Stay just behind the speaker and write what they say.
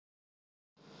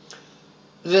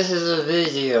This is a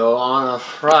video on a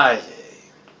Friday.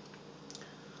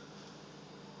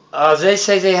 They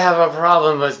say they have a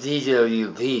problem with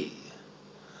DWP,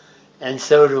 and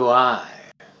so do I.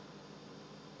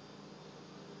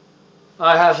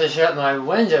 I have to shut my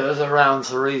windows around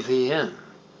 3 p.m.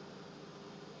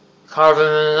 Carbon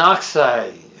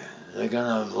monoxide, they're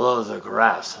gonna blow the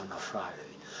grass on a Friday.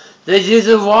 They do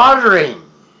the watering.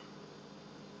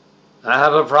 I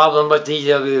have a problem with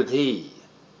DWP.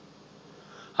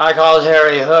 I called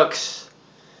Harry Hooks.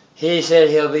 He said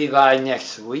he'll be by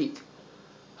next week.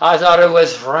 I thought it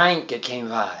was Frank that came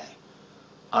by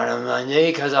on a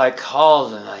Monday because I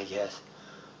called him, I guess,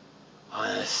 on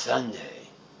a Sunday.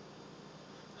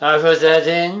 I put that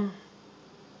in.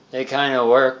 It kind of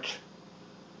worked.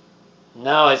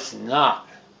 No, it's not.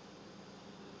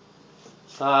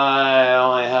 I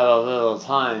only have a little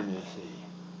time, you see.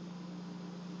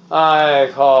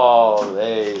 I called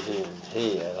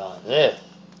AT&T about this.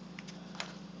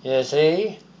 You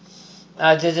see?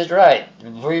 I did it right.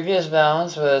 The previous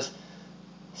balance was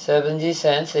 70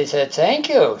 cents. They said, thank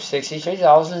you,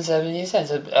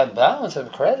 $63.70. A balance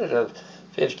of credit of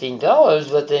 $15,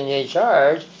 but then they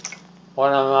charged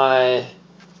one of my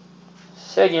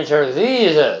signature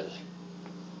visas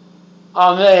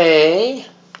on May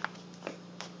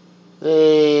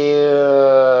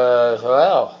the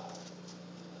 12th.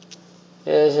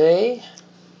 You see?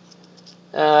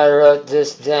 And I wrote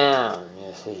this down,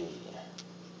 you see.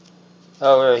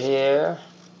 Over here,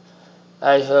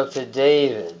 I spoke to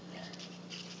David.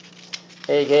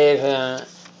 He gave him,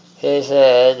 he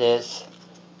said it's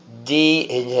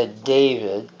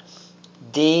David,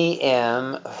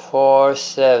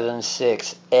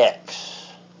 DM476X.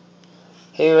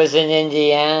 He was in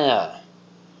Indiana.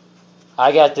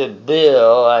 I got the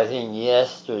bill, I think,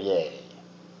 yesterday.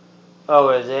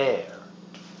 Over there.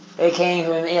 It came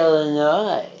from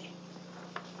Illinois.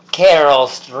 Carroll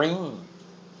Stream.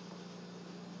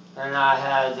 And I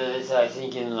had this, I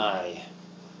think, in my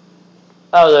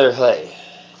other place.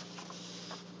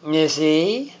 You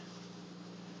see?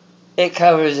 It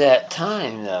covers that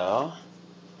time, though.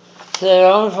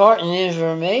 So important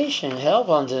information, help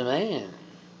on demand.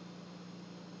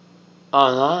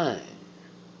 Online.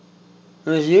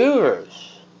 With viewers.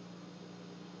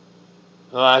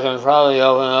 Well, I can probably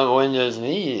open up Windows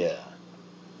Media.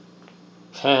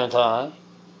 Can't I?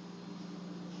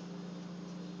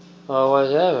 Or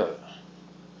whatever.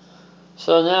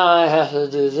 So now I have to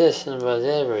do this and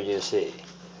whatever, you see.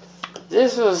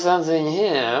 This was something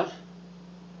here,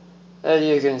 as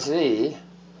you can see,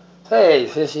 paid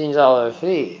 $15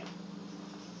 fee.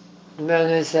 And then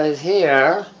it says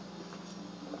here,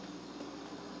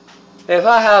 if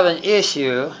I have an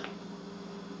issue,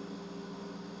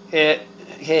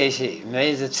 Casey,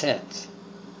 May the 10th,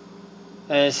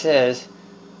 and it says,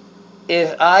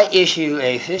 if I issue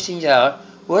a $15,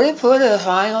 would it put a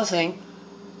final thing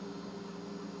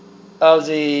of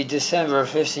the December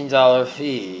 $15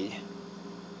 fee?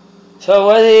 So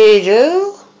what did he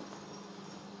do?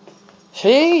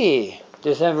 See,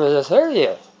 December the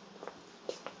 30th.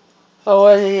 So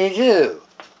what did he do?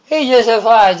 He just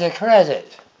applied the credit.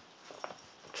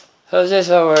 So this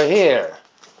over here,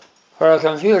 for a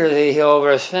computer that he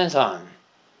overspent on.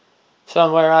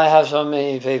 Somewhere I have so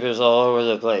many papers all over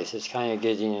the place, it's kind of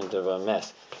getting into a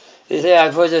mess. You see, I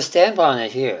put a stamp on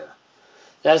it here.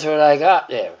 That's what I got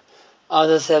there, on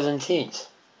the 17th.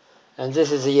 And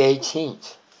this is the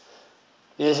 18th.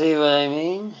 You see what I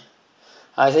mean?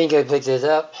 I think I picked it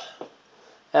up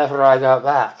after I got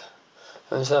back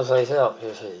from someplace else,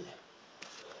 you see.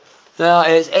 Now,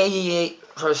 it's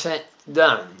 88%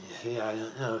 done. You see, I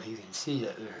don't know if you can see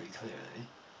that very clearly.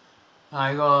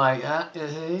 I go like that, you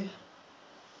see.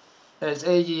 It's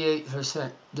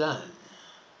 88% done.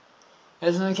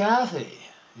 It's McAfee,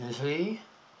 you see.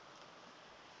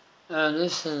 And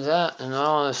this and that and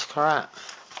all this crap.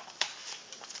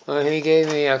 Well, he gave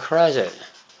me a credit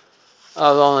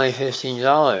of only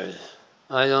 $15.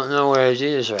 I don't know where it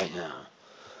is right now.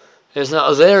 It's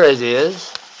not, there it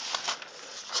is.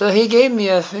 So he gave me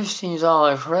a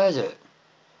 $15 credit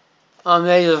on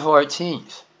May the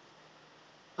 14th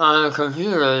on a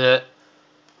computer that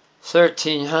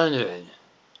 $1,300.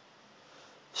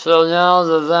 So now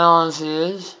the balance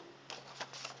is,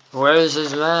 where's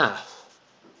his math?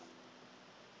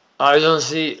 I don't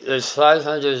see, it's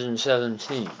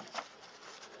 517.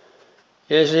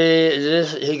 You see,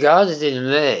 this, he got it in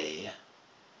May.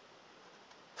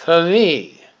 For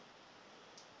me,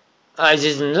 I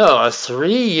didn't know, a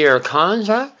 3-year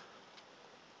contract?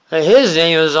 His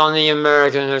name was on the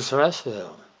American Express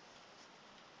bill.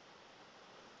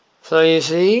 So you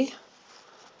see,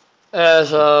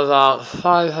 is about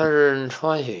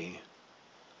 520.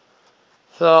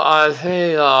 So I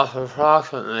paid off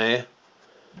approximately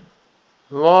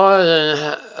more than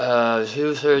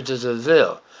 2/3 of the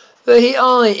bill. But he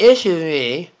only issued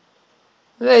me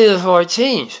May the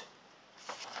 14th.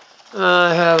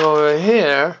 I have over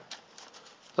here,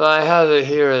 but I have it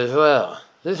here as well.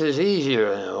 This is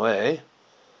easier in a way.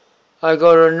 I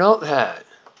go to Notepad.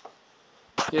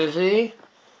 You see?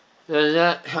 Then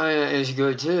that kind of is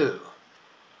good too.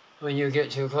 When you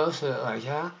get too close to it like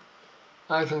that,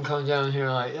 I can come down here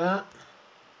like that.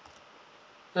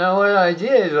 Now what I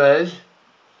did was,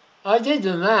 I did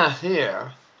the math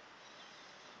here.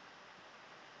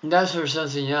 That's for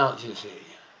something else, you see.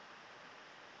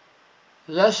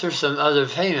 That's for some other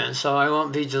payments, so I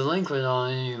won't be delinquent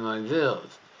on any of my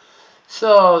bills.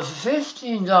 So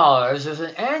 $15 with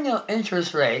an annual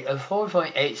interest rate of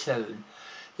 4.87.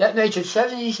 That makes it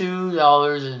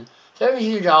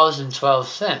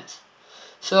 $72.12.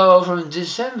 So from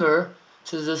December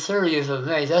to the 30th of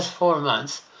May, that's 4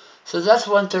 months. So that's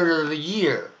 1/3 of a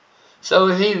year. So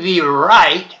if he'd be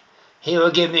right, he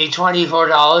would give me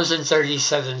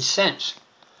 $24.37.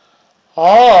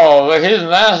 Oh, but his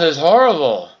math is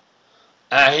horrible.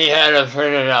 And he had a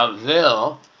printed out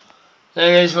bill that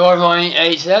is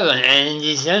 4.87, and in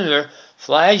December,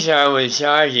 Flagstar was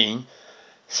charging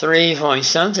 3 point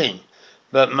something.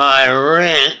 But my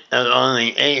rent of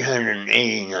only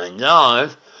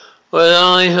 $889 was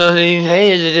only supposed to be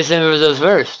paid to December the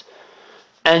 1st.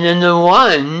 And then the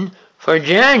one for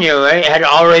January had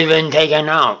already been taken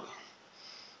out.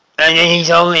 And then he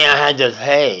told me I had to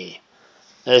pay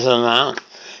this amount.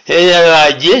 He said if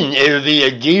I didn't, it would be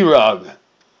a D-Rog.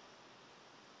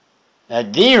 A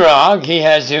D-Rog, he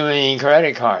has too many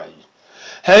credit cards.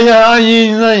 He said, I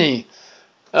need money.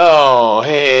 Oh,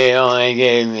 he only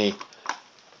gave me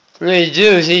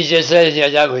reduced. He just said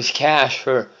that was cash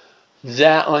for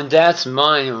that one. That's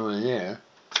mine over there.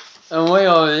 And way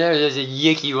over there, there's a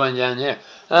yicky one down there.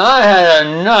 And I had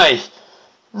a nice,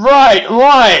 bright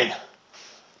white.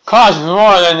 Cost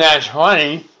more than that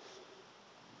 20.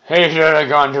 He should have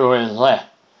gone to his left.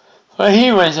 But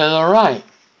he went to the right.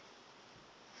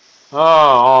 Oh,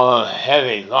 all the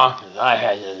heavy boxes I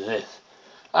had to lift.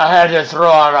 I had to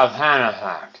throw out a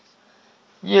Panafax.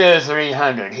 Year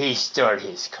 300, he stored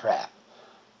his crap.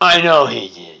 I know he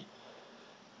did.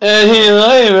 And he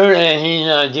labored and he's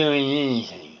not doing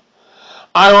anything.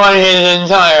 I want his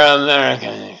entire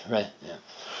American Express now.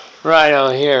 Right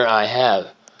over here I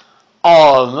have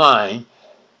all of mine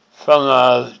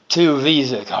from 2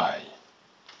 Visa cards.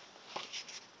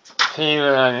 See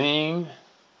what I mean?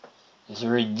 It's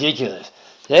ridiculous.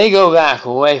 They go back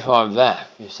way far back,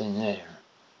 you see there.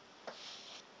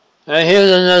 And here's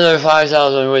another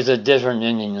 5,000 with a different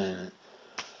ending limit.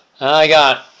 And I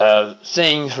got a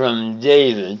thing from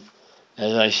David,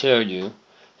 as I showed you,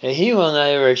 that he will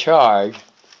never charge.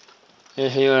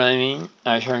 You see what I mean?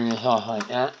 I turn this off like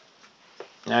that.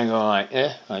 And I go like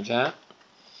this, like that.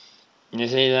 You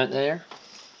see that there?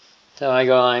 So I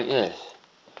go like this.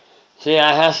 See,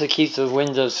 I have to keep the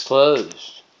windows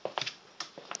closed.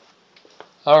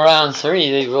 Around 3,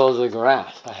 they roll the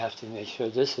grass. I have to make sure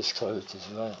this is closed as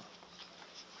well.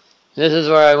 This is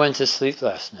where I went to sleep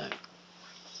last night.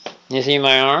 You see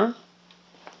my arm?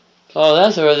 Oh,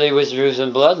 that's where they withdrew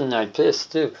some blood and I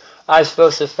pissed too. I was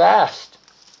supposed to fast.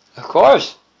 Of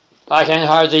course. I can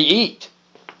hardly eat.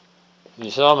 You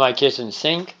saw my kitchen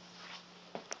sink.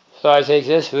 So I take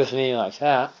this with me like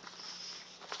that.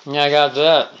 And I got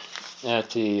that at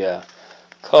the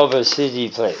Culver City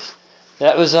place.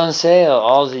 That was on sale,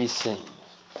 all these things.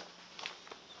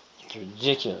 It's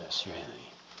ridiculous, really.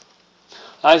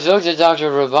 I spoke to Dr.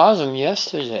 Rabazim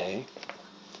yesterday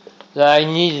that I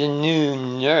need a new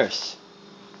nurse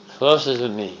closer to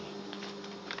me.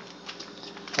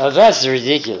 Now that's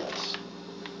ridiculous.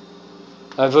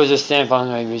 I put a stamp on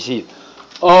my receipt.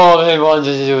 Oh, they wanted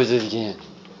to do it again.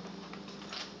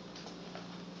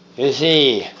 You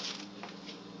see,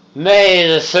 May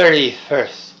the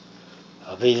 31st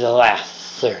will be the last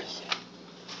Thursday.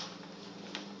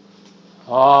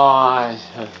 Oh,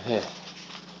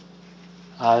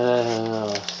 I don't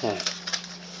know.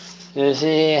 You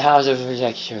see how to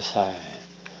protect your side.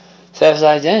 Theft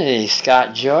identity,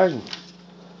 Scott Jordan.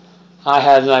 I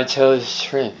had my toes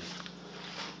trimmed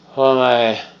for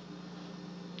my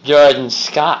Jordan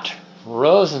Scott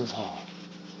Rosenthal.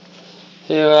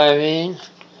 See what I mean?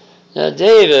 Now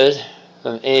David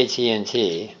from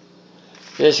AT&T,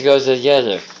 this goes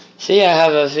together. See, I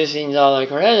have a $15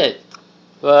 credit,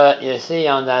 but you see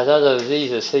on that other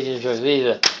Visa, Signature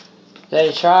Visa,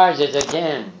 they charge it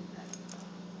again.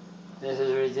 This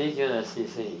is ridiculous, you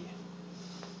see.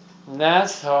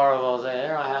 That's horrible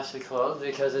there. I have to close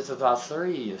because it's about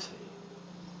 3, you see.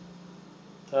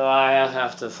 So I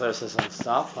have to push some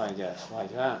stuff, I guess,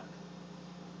 like that.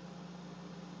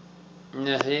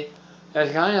 You see?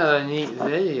 It's kind of a neat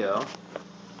video.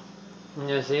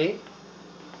 You see?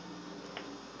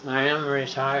 I am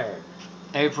retired.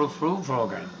 April Fool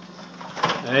program.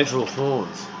 April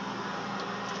Fools.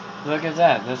 Look at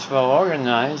that. That's well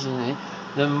organized. And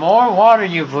the more water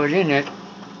you put in it,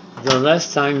 the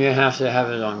less time you have to have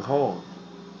it on cold.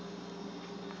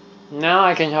 Now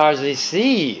I can hardly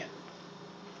see.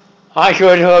 I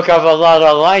could hook up a lot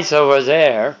of lights over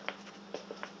there.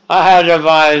 I had to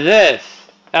buy this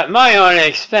at my own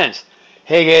expense.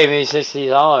 He gave me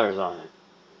 $60 on it.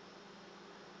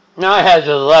 Now I had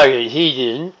to lug it. He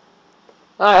didn't.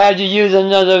 I had to use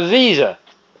another Visa.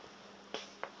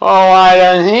 Oh, why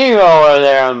doesn't he go over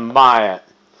there and buy it?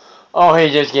 Oh, he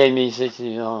just gave me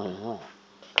 $60. Oh.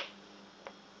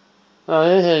 Well,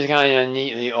 this is kind of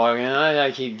neatly organized.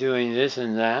 I keep doing this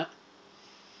and that.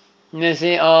 And you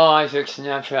see, oh, I took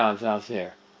snapshots out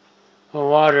there.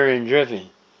 Water and dripping.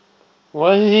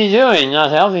 What is he doing?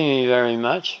 Not helping me very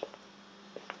much.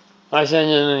 I send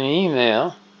him an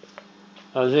email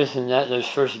of this and that, those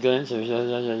first glimpses,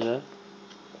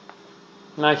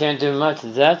 and I can't do much.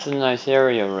 That's a nice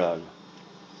area road.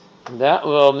 That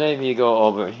will maybe go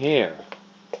over here.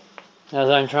 As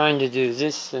I'm trying to do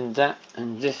this and that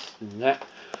and this and that,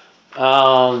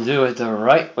 I'll do it the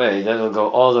right way. That'll go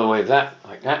all the way back,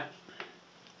 like that.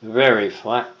 Very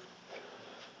flat.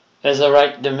 It's the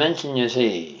right dimension, you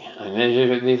see. I measured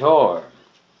it before.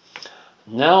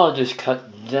 Now I'll just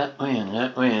cut that way and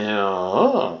that way and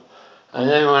oh. And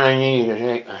then when I need to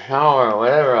take a shower or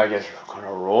whatever, I just kind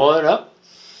of roll it up.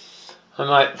 I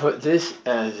might put this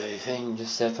as a thing to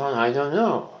step on. I don't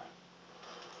know.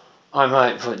 I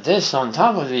might put this on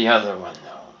top of the other one,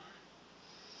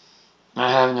 though.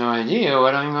 I have no idea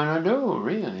what I'm going to do,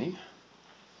 really.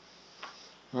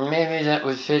 Maybe that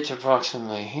would fit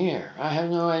approximately here. I have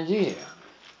no idea.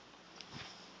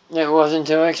 It wasn't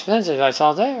too expensive, I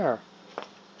saw there.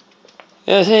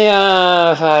 You see,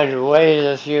 if I'd waited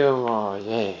a few more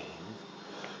days,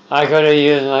 I could have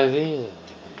used my Visa.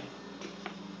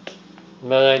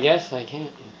 But I guess I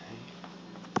can't.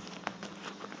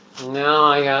 Now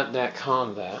I got that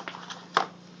combat.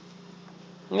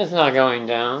 It's not going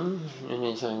down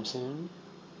anytime soon.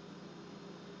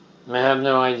 I have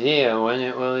no idea when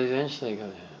it will eventually go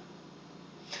down.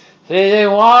 See the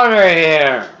water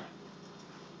here.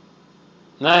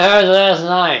 I heard last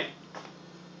night.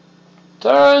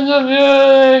 Turn the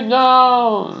music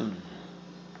down.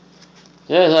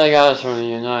 Yes, I got it from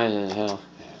United Health.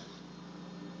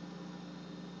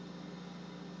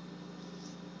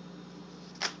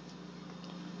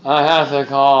 I have to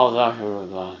call Dr.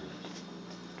 Rubin.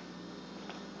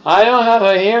 I don't have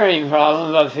a hearing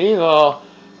problem, but people,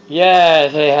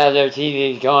 yes, they have their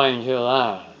TVs going too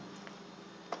loud.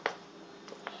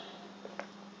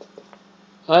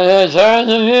 I said, turn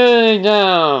the music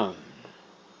down.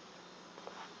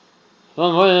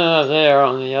 Someone up there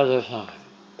on the other side.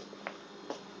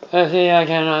 I see, I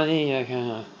cannot eat, I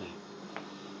cannot sleep.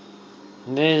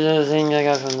 These are the things I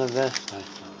got from the best place.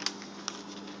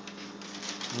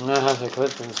 And I have to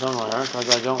clip them somewhere because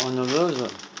I don't want to lose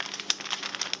them.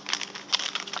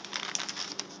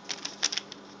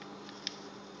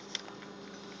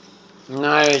 And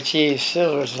I achieved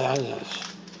silver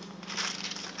status.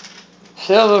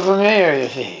 Silver from here, you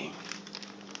see.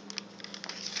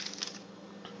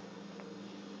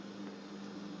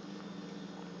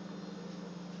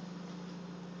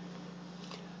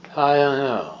 I don't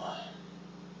know.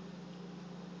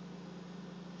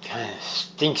 Kind of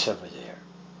stinks over there.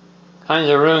 Kind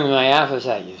of ruined my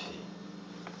appetite, you see.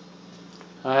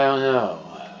 I don't know.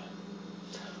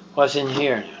 What's in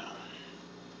here now?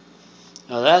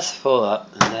 Now that's full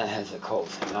up, and that has a cold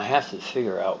thing. I have to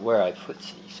figure out where I put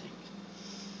these things.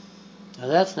 Now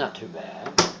that's not too bad.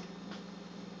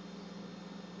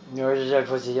 Where did I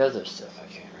put the other stuff? I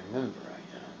can't remember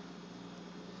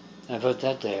right now. I put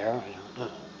that there. I don't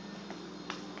know.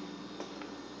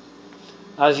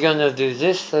 I was going to do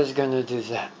this. I was going to do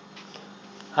that.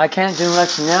 I can't do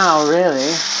much now,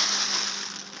 really.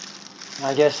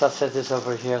 I guess I'll set this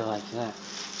over here like that.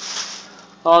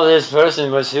 Oh, this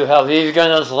person was too helpful. He's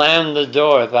going to slam the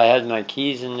door if I had my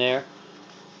keys in there.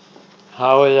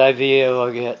 How would I be able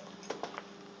to get...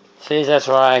 See, that's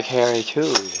why I carry two,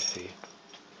 you see.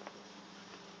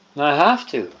 I have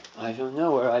to. I don't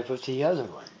know where I put the other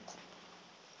one.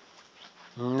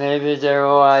 Maybe they're...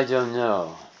 Oh, I don't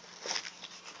know.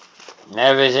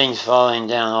 Everything's falling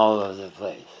down all over the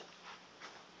place.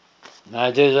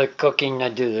 I do the cooking, I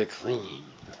do the cleaning,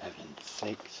 for heaven's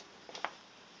sakes.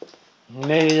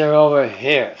 Maybe they're over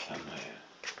here somewhere.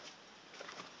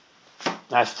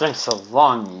 I spent so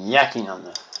long yakking on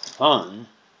the phone.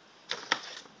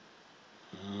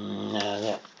 Now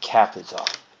that cap is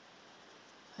off.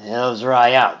 They'll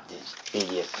dry out, these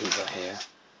idiot people here.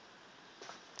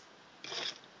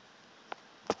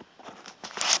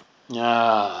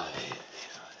 Ah,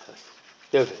 so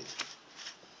stupid.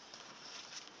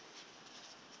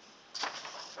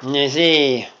 You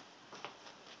see,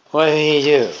 what did he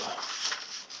do?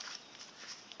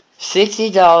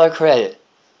 $60 credit.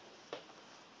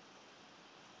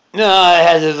 No, I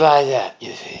had to buy that,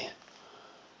 you see.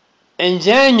 In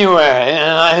January,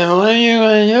 and when are you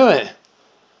going to do it?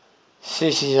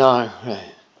 $60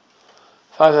 credit.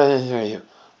 $530.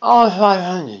 Oh,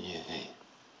 $500, you see.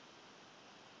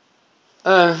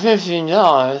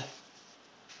 $15.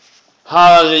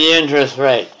 How is the interest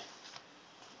rate?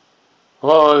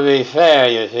 What would be fair,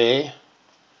 you see?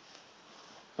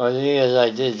 Well, see, as I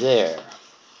did there.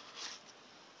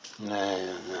 I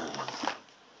don't know.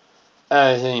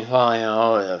 Everything falling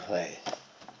all over the place.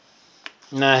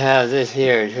 And I have this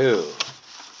here, too.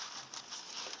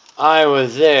 I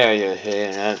was there, you see,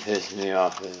 and that pissed me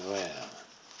off as well.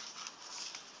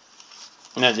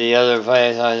 And at the other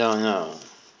place, I don't know.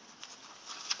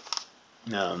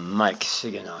 No, Mike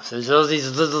Siganoff. There's all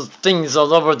these little things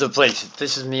all over the place. It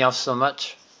pisses me off so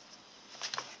much.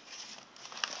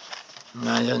 And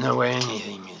I don't know where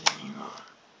anything is anymore.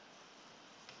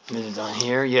 Is it on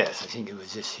here? Yes, I think it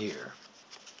was this here.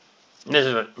 This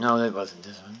is what, no, that wasn't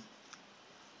this one.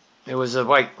 It was a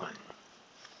white one.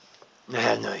 I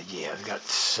had no idea. I've got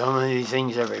so many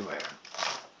things everywhere.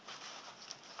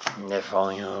 And they're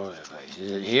falling all over the place.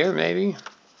 Is it here, maybe?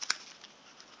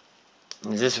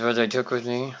 Is this what I took with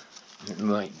me? It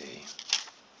might be.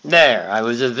 There, I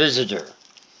was a visitor.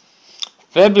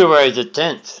 February the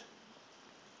 10th.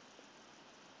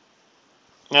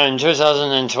 In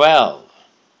 2012.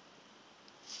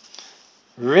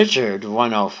 Richard,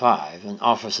 105, an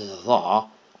officer of the law,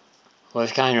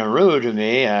 was kind of rude to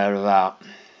me at about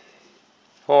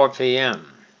 4 p.m.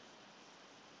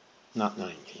 Not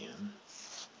 9 p.m.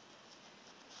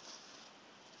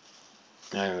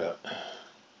 I wrote,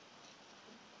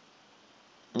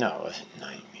 no, it wasn't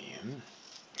 9 p.m.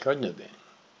 Couldn't have been.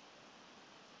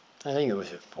 I think it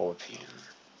was at 4 p.m.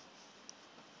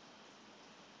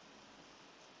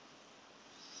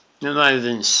 It might have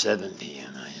been 7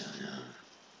 p.m., I don't know.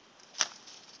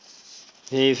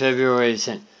 See, February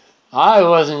 10th. I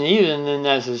wasn't even in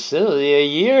that facility a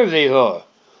year before.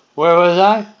 Where was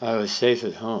I? I was safe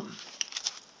at home.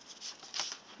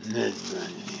 And then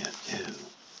running me up too.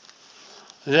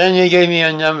 Then he gave me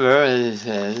a number, as it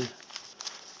says,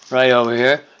 right over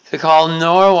here, to call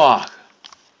Norwalk,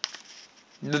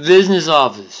 the business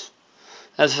office.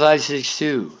 That's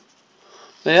 562.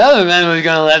 The other man was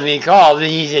going to let me call, but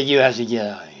he said, you have to get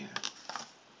out of here.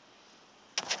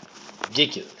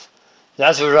 Ridiculous.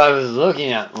 That's what I was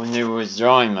looking at when they were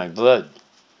withdrawing my blood.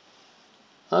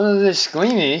 Oh, the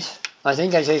squeamish. I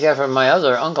think I take that from my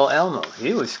other Uncle Elmo.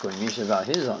 He was squeamish about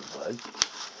his own blood.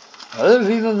 Other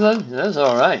people's blood, that's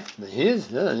alright. But his,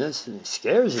 this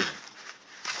scares him.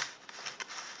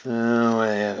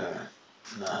 Whatever.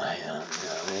 I don't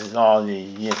know. There's all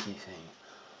these yucky things.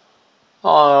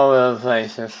 All over the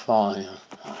place, they're falling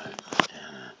apart.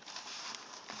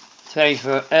 Takes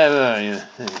forever, you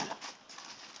think.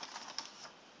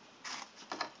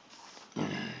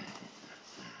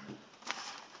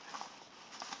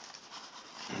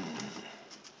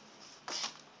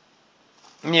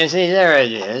 You see, there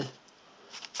it is.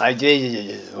 I dated it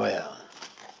as well.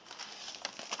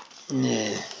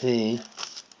 Yeah, see?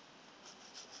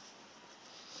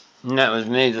 And that was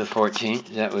May the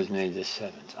 14th. That was May the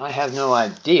 7th. I have no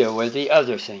idea where the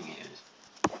other thing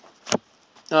is.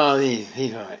 Oh, these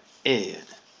people are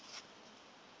idiots.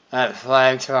 That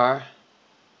flag car.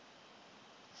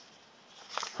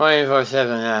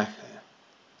 24/7 access.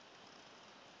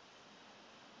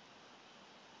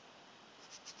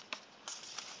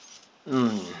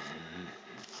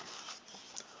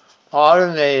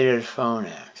 Automated phone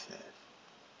access.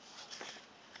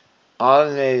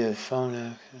 Automated phone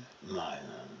access? My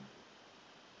lord.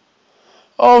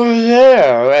 Over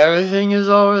there! Everything is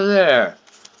over there.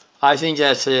 I think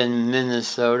that's in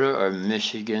Minnesota or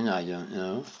Michigan, I don't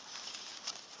know.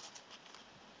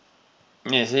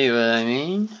 You see what I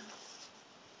mean?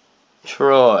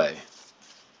 Troy.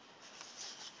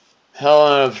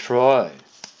 Helen of Troy.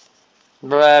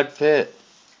 Brad Pitt.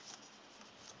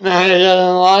 I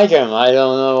doesn't like him. I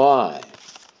don't know why.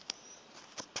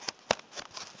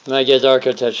 I get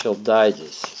Architectural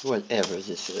Digest. Whatever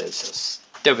this is. So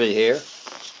stupid here.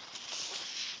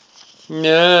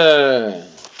 Yeah.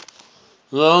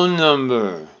 Loan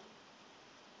number.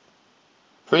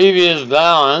 Previous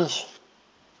balance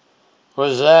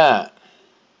was that.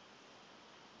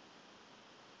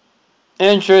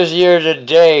 Interest year to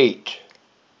date.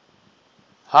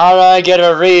 How do I get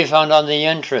a refund on the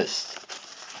interest?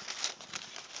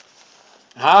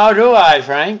 How do I,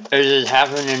 Frank? Does it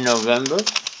happen in November?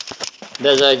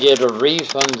 Does I get a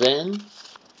refund then?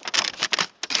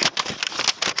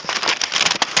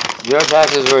 Your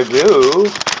taxes were due.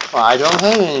 Well, I don't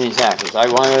pay any taxes. I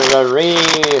wanted a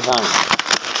refund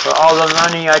for all the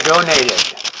money I donated.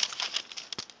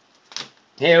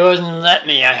 He wouldn't let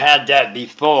me. I had that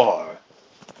before.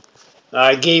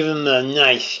 I gave him a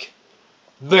nice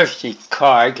birthday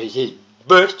card because his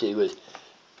birthday was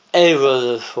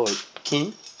April the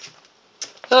 14th.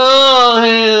 Oh,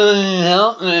 he wouldn't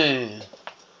help me.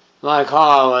 My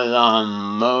car was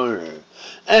on motor.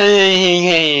 And then he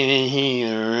came and he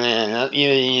ran up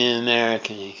using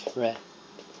American Express.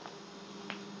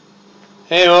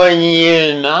 He wouldn't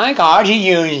use my card, he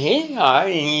used his card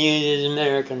and he used his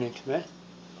American Express.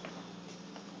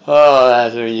 Oh,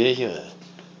 that's ridiculous.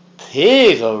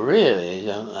 People really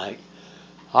don't like.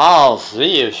 I'll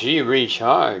see if she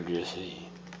recharged, you see.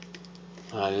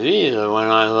 These are when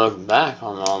I look back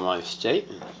on all my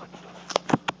statements.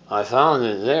 I found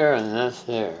it there and that's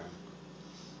there.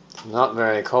 It's not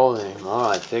very cold anymore.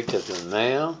 I picked up the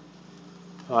mail.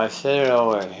 I set it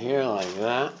over here like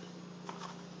that.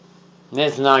 And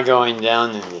it's not going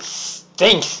down and it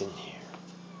stinks in here.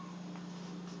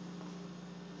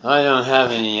 I don't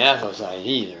have any appetite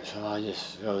either, so I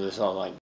just go this all like